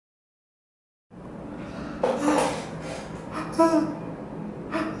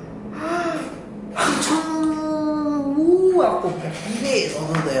Welcome back to this.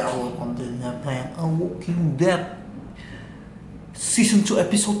 Today I will continue playing A Walking Dead Season 2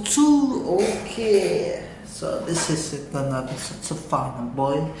 Episode 2. Okay, so this is gonna be such a fun,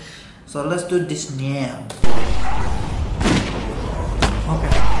 boy. So let's do this now.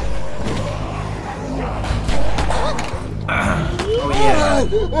 Okay. Oh yeah.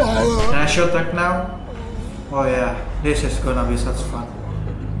 Can I shoot that now? Oh yeah, this is gonna be such fun.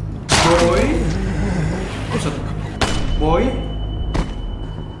 Boy? What's up? Boy?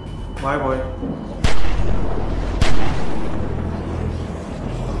 Why boy?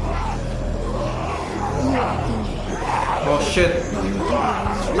 Oh shit.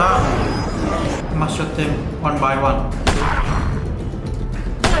 Stop. I must shoot him one by one.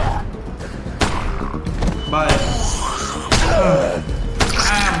 Bye.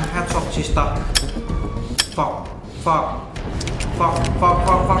 Headshot sister. Fuck.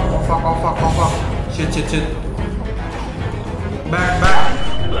 Shit. Back.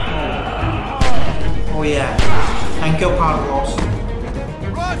 Oh yeah. Thank you, Carlos.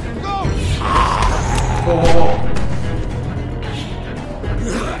 Go.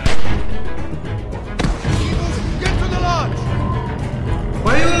 Get to the lodge.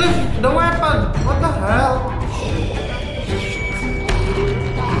 Where you leave the weapon? What the hell?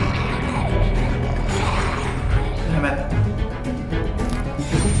 Damn it.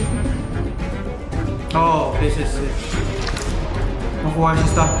 Oh, this is it. Move where she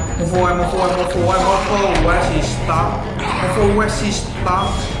stop. Move where she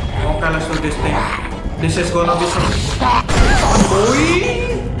stop. Okay, let's do this thing. This is gonna be some boy.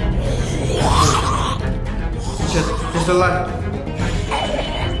 Shit, this is the light.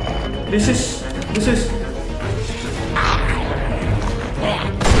 This is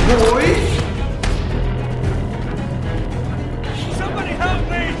boy. Somebody help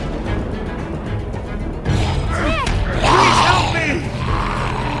me! Please help me!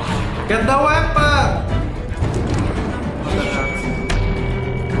 Get the weapon!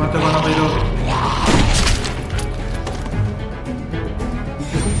 What the gonna be doing?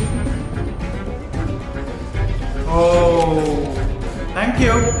 Oh, thank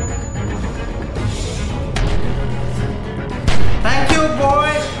you. Thank you,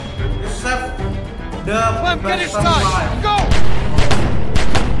 boy. You saved the Clem, get best inside! life. Go!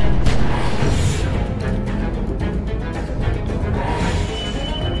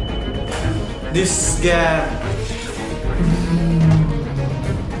 This game.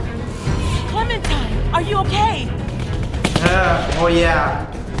 Clementine, are you okay? Oh yeah.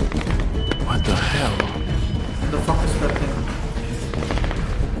 What the hell? The fuck is that thing?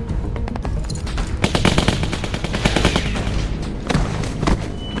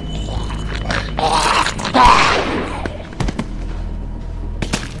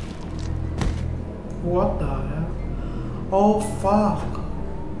 What the hell? Oh fuck.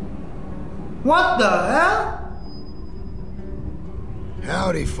 What the hell?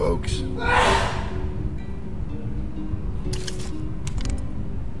 Howdy, folks.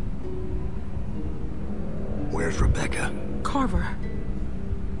 Where's Rebecca? Carver.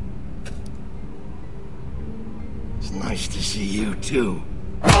 It's nice to see you, too.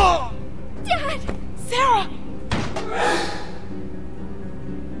 Dad! Sarah!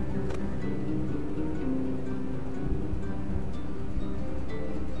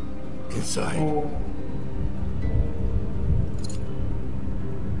 Inside. Oh.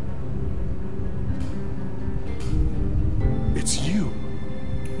 It's you.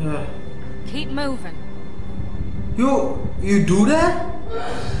 Yeah. Keep moving. You do that?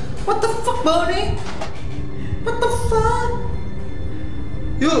 What the fuck, Bonnie? What the fuck?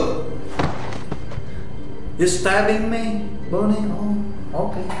 You stabbing me, Bonnie? Oh,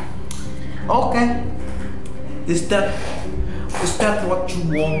 okay. Is that what you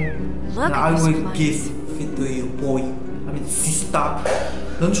want? Look And at I this will place. give it to you, boy. I mean, sister.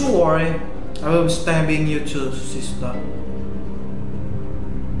 Don't you worry. I will be stabbing you too, sister.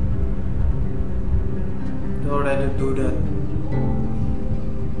 You already do that.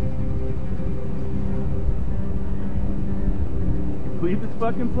 Believe this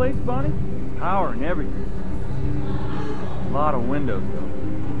fucking place, Bonnie? Power and everything. A lot of windows, though.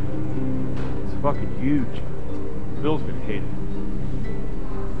 It's fucking huge. Bill's gonna hate it.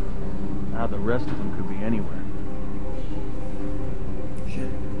 Now the rest of them could be anywhere.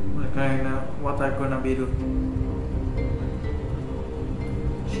 Shit. What I gonna be doing?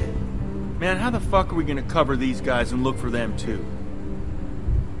 Shit. Man, how the fuck are we gonna cover these guys and look for them, too?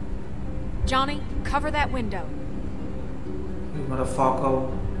 Johnny, cover that window. You motherfucker,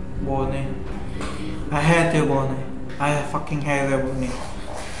 Bonnie. I hate you, Bonnie. I fucking hate that with me.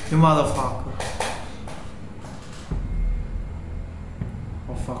 You motherfucker.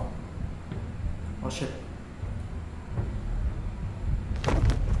 Oh fuck. Oh shit.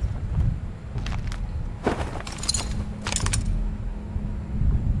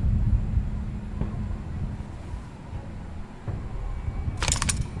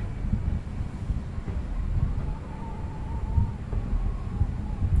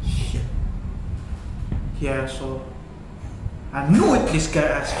 Shit. Yeah, so I knew it, this guy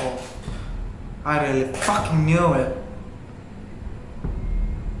asshole. I really fucking knew it.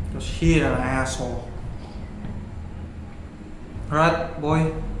 Because he's an asshole. Right,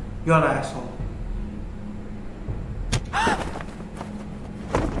 boy? You're an asshole.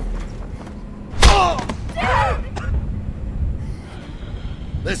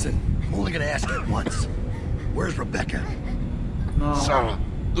 Listen, I'm only gonna ask you once. Where's Rebecca? No. Sarah,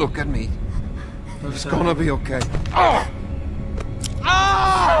 look at me. It's Listen. gonna be okay.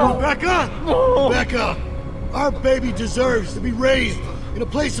 Rebecca! Rebecca! Our baby deserves to be raised in a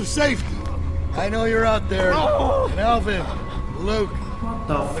place of safety. I know you're out there. And Alvin, Luke, What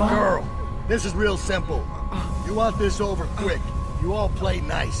the the fuck? girl. This is real simple. You want this over quick. You all play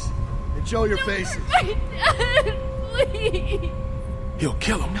nice. And show your faces. My dad, please. He'll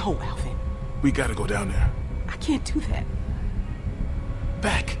kill him. No, Alvin. We gotta go down there. I can't do that.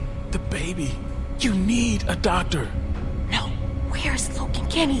 Beck, the baby. You need a doctor. No. Where's Luke and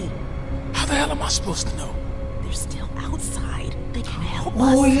Kenny? How the hell am I supposed to know? They're still outside. They can help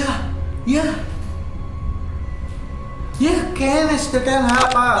Oh us. yeah, yeah. Yeah, Candace, they can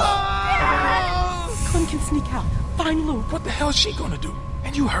help us. Clem can sneak out. Find Luke. What the hell is she gonna do?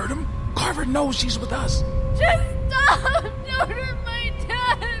 And you heard him. Carver knows she's with us. Just stop. Don't hurt my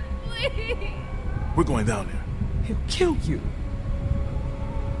dad, please. We're going down there. He'll kill you.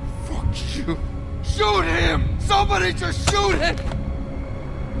 Fuck you. Shoot him! Somebody just shoot him!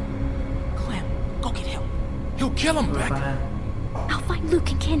 Clem, go get help. He'll kill him, Beck. Fine. I'll find Luke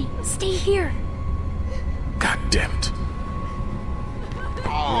and Kenny. Stay here. God damn it.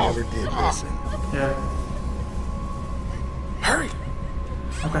 You never did listen. Yeah. Hurry.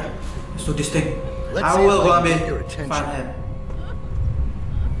 Okay. Let's do this thing. Let's I see will if I go can and get your attention. find him.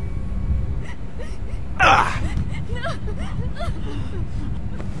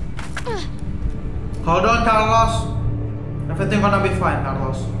 Hold on, Carlos. Everything gonna be fine,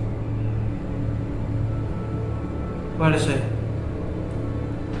 Carlos. Where is it?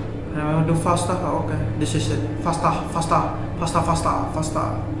 Can I do faster? Oh, okay, this is it. Faster, faster, faster, faster,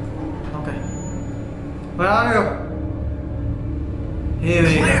 faster. Okay. Where are you? Here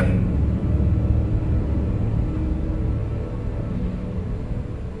we go.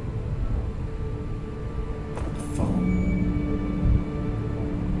 Fuck.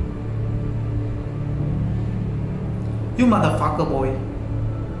 You motherfucker, boy.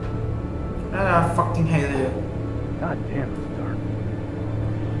 I fucking hate you. God damn, it's dark.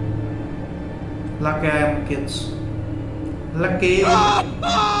 Lucky I am kids. Lucky.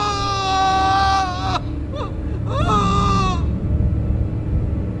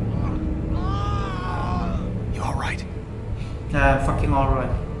 You alright? Yeah, I'm fucking alright.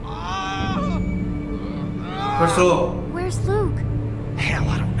 Where's Luke? Where's Luke? Hell,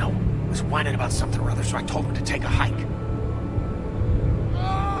 I don't know. He was whining about something or other, so I told him to take a hike.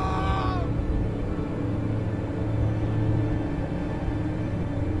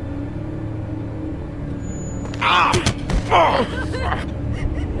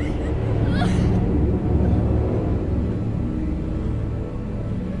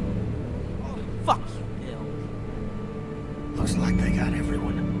 Fuck you, Bill. Looks like they got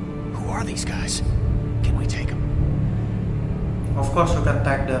everyone. Who are these guys? Can we take them? Of course you can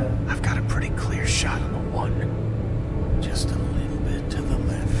tag them. I've got a pretty clear shot on the one. Just a little bit to the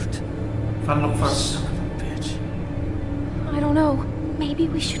left. Can look first. Son of a bitch. I don't know. Maybe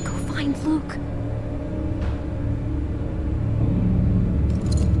we should go find Luke.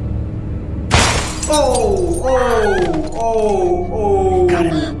 Oh, oh, oh, oh. Got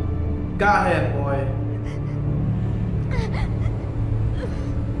him. Got him, boy.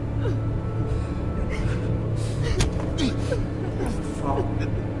 Fuck.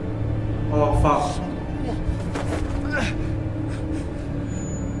 Oh, fuck.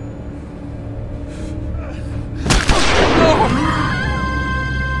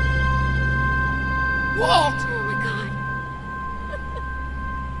 Walt! Oh my god.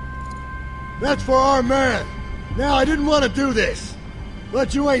 That's for our man. Now, I didn't want to do this,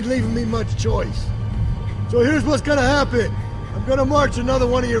 but you ain't leaving me much choice. So here's what's gonna happen. I'm gonna march another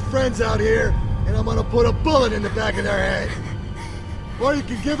one of your friends out here, and I'm gonna put a bullet in the back of their head. Or you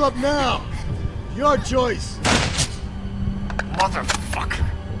can give up now. Your choice. Motherfucker!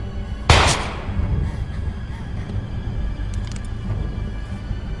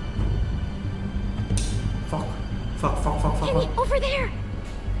 Fuck. Kenny, over there!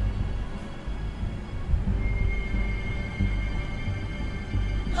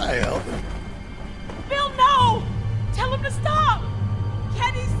 Hi, Alvin. Bill, no! Tell him to stop!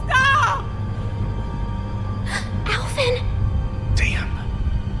 Kenny, stop! Alvin! Damn.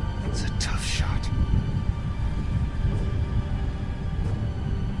 It's a tough shot.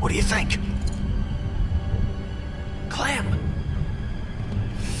 What do you think? Clem!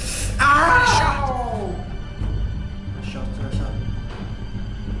 Ow! Shot.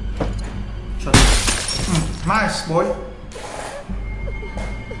 Nice, boy.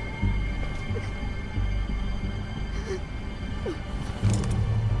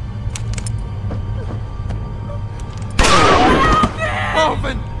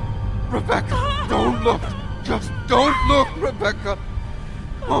 Alvin! Rebecca, don't look! Just don't look, Rebecca!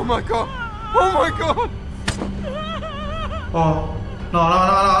 Oh my god! Oh my god! Oh. No.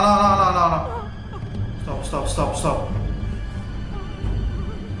 Stop.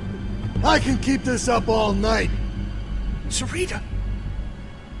 I can keep this up all night. Sarita!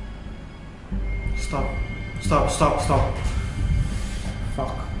 Stop.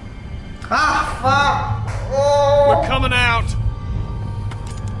 Fuck. Ah, fuck! Oh! We're coming out!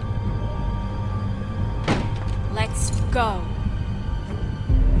 Let's go.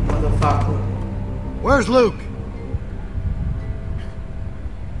 Motherfucker. Where's Luke?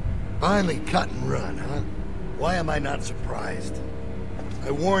 Finally cut and run, huh? Why am I not surprised?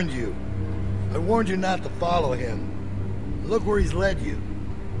 I warned you. I warned you not to follow him. Look where he's led you.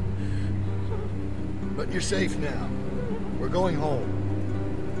 But you're safe now. We're going home.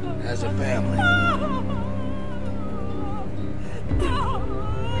 As a family.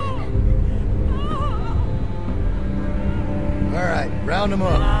 All right, round them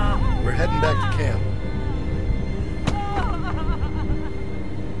up. We're heading back to camp.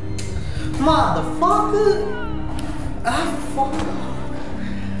 Motherfucker! Ah, fuck.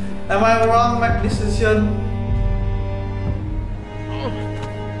 Am I wrong, make decision?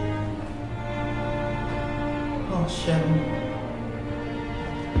 Oh shit.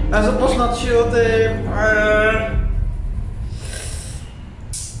 I suppose not shoot him.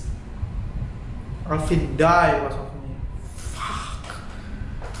 Alvin die was of me. Fuck.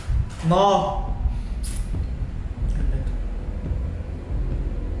 No.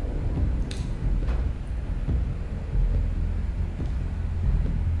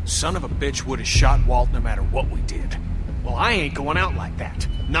 Son of a bitch would have shot Walt no matter what we did. Well, I ain't going out like that.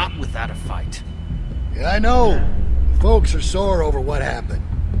 Not without a fight. Yeah, I know. Folks are sore over what happened.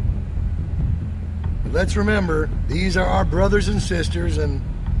 But let's remember, these are our brothers and sisters, and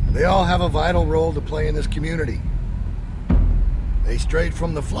they all have a vital role to play in this community. They strayed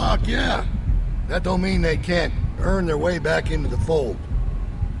from the flock, yeah. That don't mean they can't earn their way back into the fold.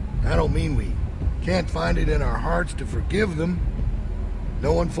 I don't mean we can't find it in our hearts to forgive them,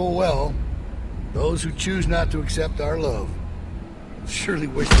 knowing full well those who choose not to accept our love surely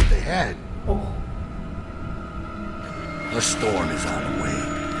wish that they had. Oh. A storm is on the way.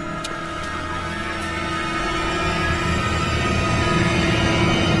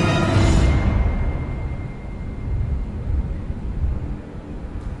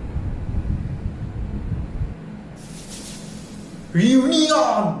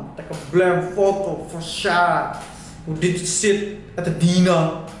 Reunion! Take a blank photo for Shara, who did sit at the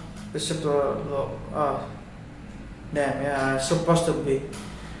dinner. Except damn, yeah, supposed to be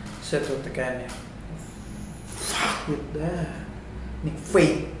set with the Kenya. Fuck with that. Nick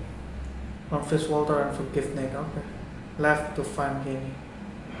Fate. Confess Walter and forgive Nick. Okay. Left to find Kenny.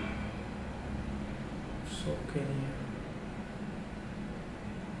 So Kenny.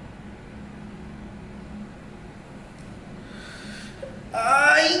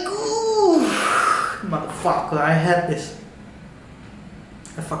 Motherfucker, I had this.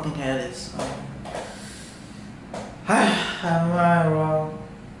 I fucking had this. Am I wrong?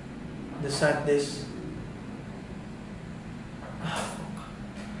 Decide this.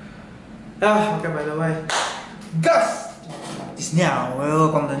 Okay, by the way. Gus! This now,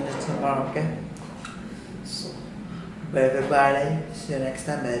 we'll content this tomorrow, okay? So, bye everybody. See you next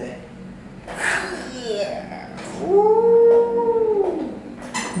time, baby. Woo!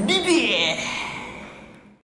 Baby!